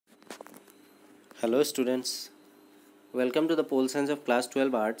Hello students, welcome to the POL.SCIENCE of class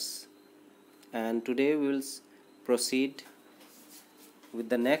 12 arts, and today we will proceed with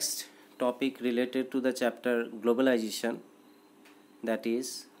the next topic related to the chapter globalization, that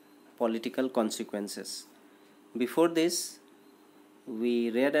is political consequences. Before this,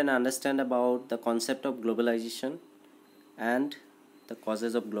 we read and understand about the concept of globalization and the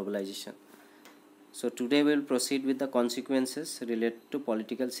causes of globalization. So today we will proceed with the consequences related to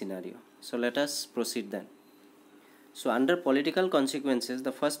political scenario. So let us proceed then. So under political consequences,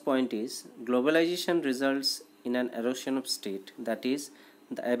 the first point is globalization results in an erosion of state, that is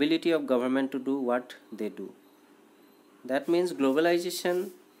the ability of government to do what they do. That means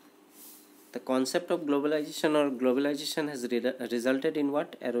globalization, the concept of globalization has resulted in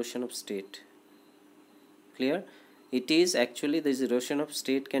what? Erosion of state. Clear? It is actually this erosion of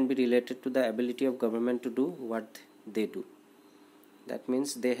state can be related to the ability of government to do what they do. That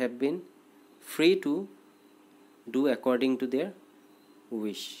means they have been free to do according to their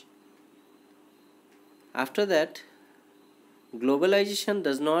wish. After that, globalization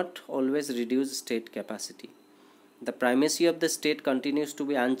does not always reduce state capacity. The primacy of the state continues to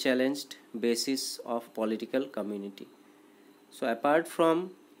be unchallenged basis of political community. So apart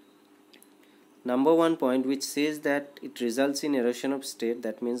from number one point, which says that it results in erosion of state,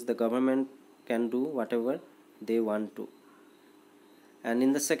 that means the government can do whatever they want to. And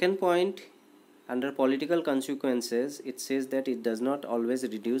in the second point, under political consequences, it says that it does not always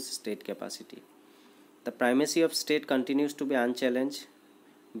reduce state capacity. The primacy of state continues to be unchallenged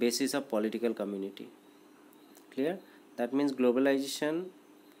basis of political community. Clear? That means globalization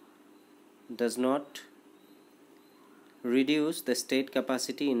does not reduce the state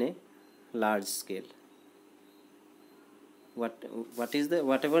capacity in a large scale.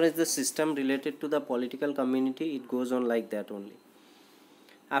 Whatever is the system related to the political community, it goes on like that only.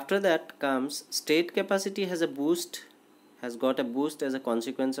 After that comes state capacity has got a boost as a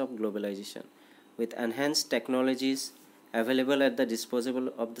consequence of globalization, with enhanced technologies available at the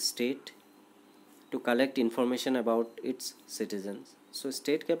disposal of the state to collect information about its citizens. So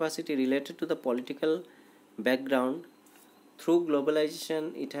state capacity related to the political background, through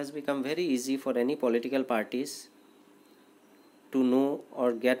globalization it has become very easy for any political parties to know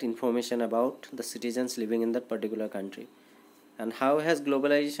or get information about the citizens living in that particular country. And how has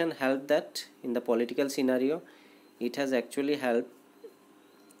globalization helped that in the political scenario? It has actually helped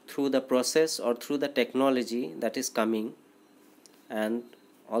through the process or through the technology that is coming, and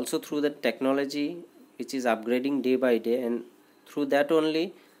also through the technology which is upgrading day by day, and through that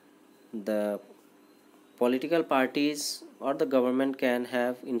only the political parties or the government can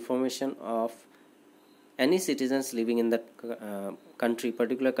have information of any citizens living in that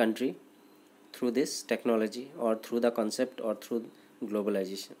particular country, through this technology or through the concept or through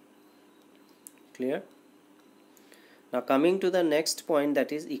globalization. Clear? Now coming to the next point,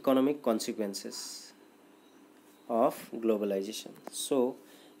 that is economic consequences of globalization. So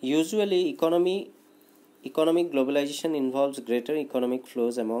usually economic globalization involves greater economic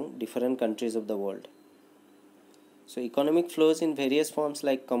flows among different countries of the world. So economic flows in various forms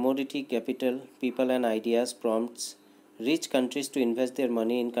like commodity, capital, people and ideas prompts rich countries to invest their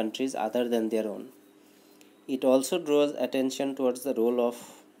money in countries other than their own. It also draws attention towards the role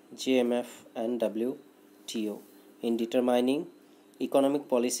of GMF and WTO in determining economic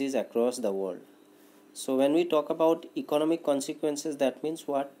policies across the world. So when we talk about economic consequences, that means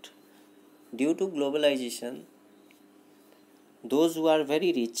what? Due to globalization, those who are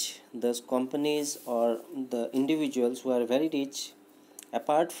very rich, those companies or the individuals who are very rich,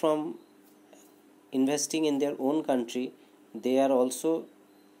 apart from investing in their own country, they are also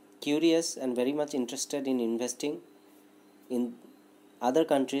curious and very much interested in investing in other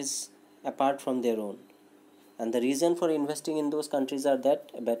countries apart from their own. And the reason for investing in those countries are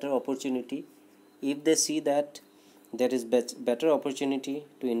that a better opportunity, if they see that there is better opportunity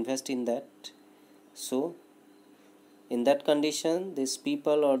to invest in that, so in that condition this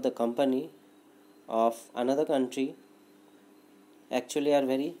people or the company of another country actually are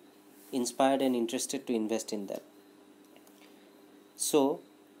very inspired and interested to invest in that. So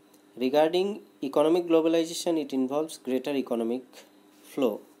regarding economic globalization, it involves greater economic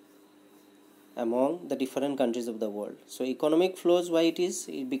flow among the different countries of the world. So economic flows, why it is?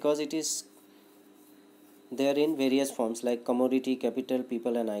 Because it is there in various forms like commodity, capital,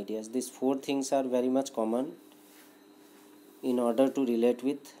 people and ideas. These four things are very much common in order to relate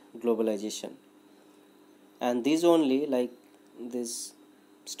with globalization, and these only, like these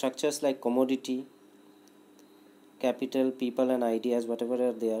structures like commodity, capital, people and ideas, whatever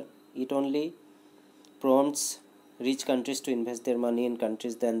are there, it only prompts rich countries to invest their money in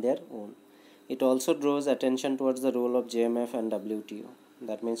countries than their own. it also draws attention towards the role of JMF and WTO.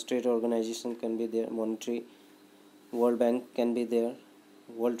 That means trade organization can be there, monetary, World Bank can be there,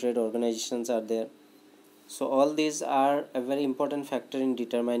 World Trade Organizations are there. So all these are a very important factor in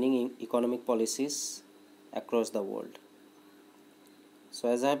determining economic policies across the world. So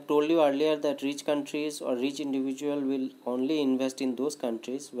as I have told you earlier, that rich countries or rich individual will only invest in those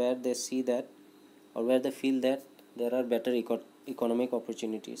countries where they see that, or where they feel that there are better economic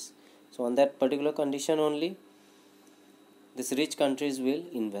opportunities. So on that particular condition only, these rich countries will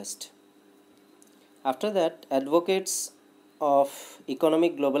invest. After that, advocates of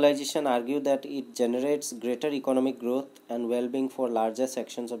economic globalization argue that it generates greater economic growth and well-being for larger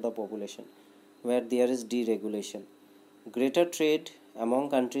sections of the population where there is deregulation. Greater trade among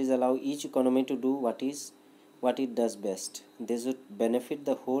countries allow each economy to do what it does best. This would benefit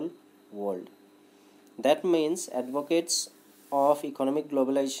the whole world. That means advocates of economic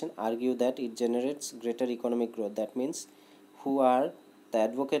globalization argue that it generates greater economic growth. That means who are the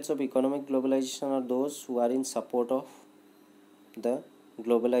advocates of economic globalization are those who are in support of the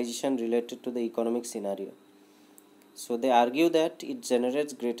globalization related to the economic scenario. So they argue that it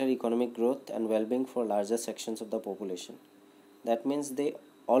generates greater economic growth and well-being for larger sections of the population. That means they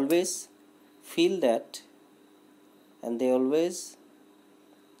always feel that, and they always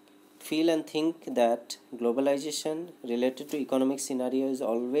feel and think that globalization related to economic scenario is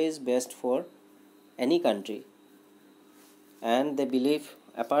always best for any country. And they believe,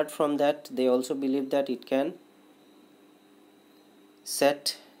 apart from that, they also believe that it can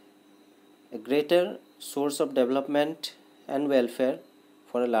set a greater source of development and welfare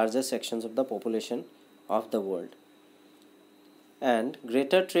for a larger sections of the population of the world. And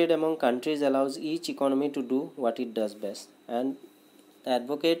greater trade among countries allows each economy to do what it does best. And the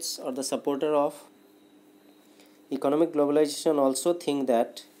advocates or the supporter of economic globalization also think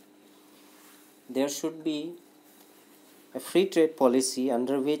that there should be a free trade policy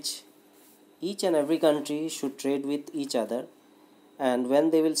under which each and every country should trade with each other, and when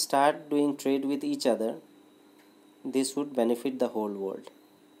they will start doing trade with each other, this would benefit the whole world,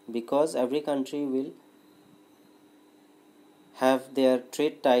 because every country will have their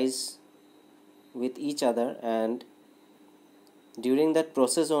trade ties with each other, and during that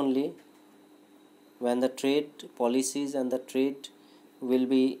process only, when the trade policies and the trade will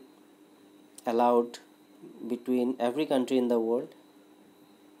be allowed between every country in the world,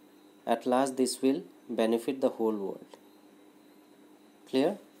 at last this will benefit the whole world.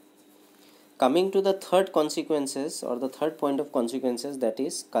 Clear? Coming to the third consequences, or the third point of consequences, that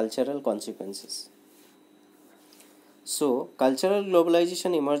is cultural consequences. So cultural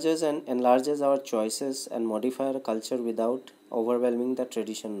globalization emerges and enlarges our choices and modify our culture without overwhelming the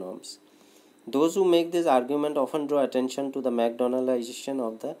tradition norms. Those who make this argument often draw attention to the McDonaldization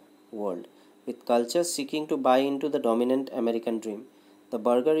of the world, with cultures seeking to buy into the dominant American dream. The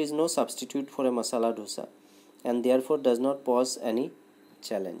burger is no substitute for a masala dosa, and therefore does not pose any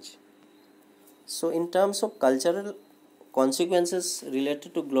challenge. So in terms of cultural consequences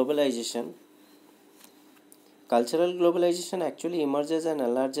related to globalization, cultural globalization actually emerges and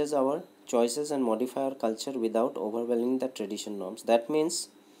enlarges our choices and modify our culture without overwhelming the tradition norms. That means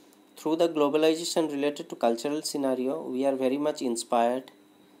through the globalization related to cultural scenario, we are very much inspired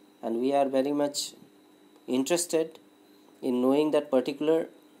and we are very much interested in knowing that particular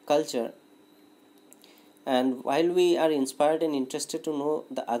culture. And while we are inspired and interested to know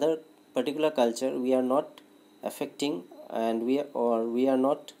the other particular culture, we are not affecting and we are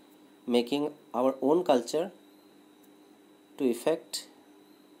not making our own culture to effect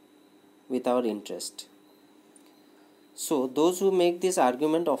with our interest. So those who make this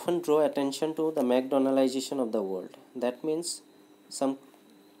argument often draw attention to the McDonaldization of the world. That means some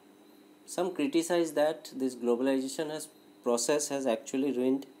criticize that this globalization process has actually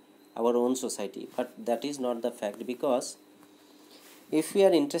ruined our own society, but that is not the fact, because if we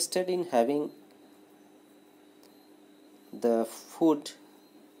are interested in having the food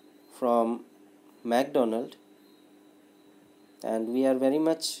from McDonald's and we are very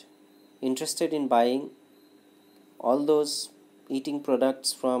much interested in buying all those eating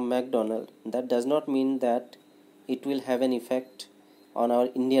products from McDonald's, that does not mean that it will have an effect on our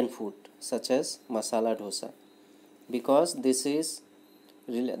Indian food such as masala dosa, because the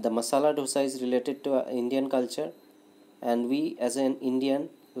masala dosa is related to Indian culture, and we as an Indian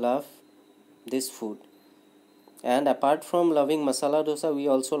love this food. And apart from loving masala dosa, we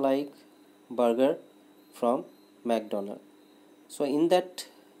also like burger from McDonald's. So in that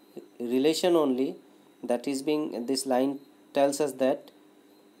relation only, this line tells us that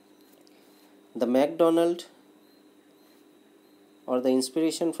the McDonald's or the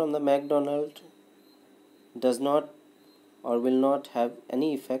inspiration from the McDonald's does not or will not have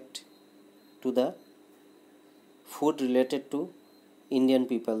any effect to the food related to Indian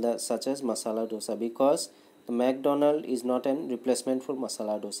people, such as masala dosa, because the McDonald's is not a replacement for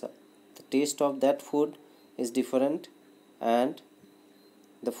masala dosa. The taste of that food is different, and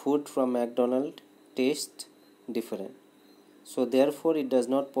the food from McDonald's tastes different. So therefore it does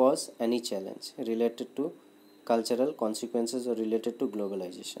not pose any challenge related to cultural consequences or related to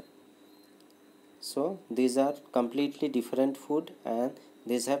globalization. So these are completely different food and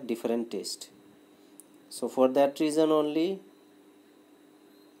these have different taste. So for that reason only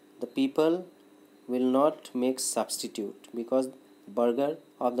the people will not make substitute, because burger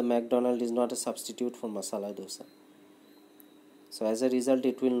of the McDonald's is not a substitute for masala dosa. So as a result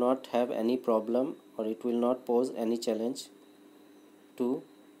it will not have any problem or it will not pose any challenge to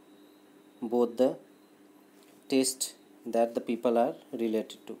both the taste that the people are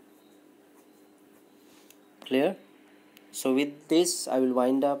related to. Clear? So with this I will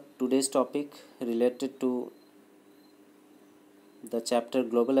wind up today's topic related to the chapter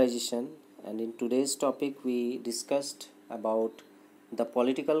globalization, and in today's topic we discussed about the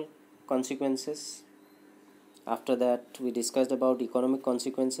political consequences. After that we discussed about economic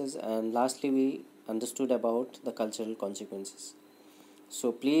consequences, and lastly we understood about the cultural consequences.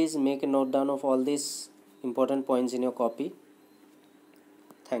 So please make a note down of all these important points in your copy.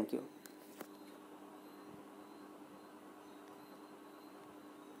 Thank you.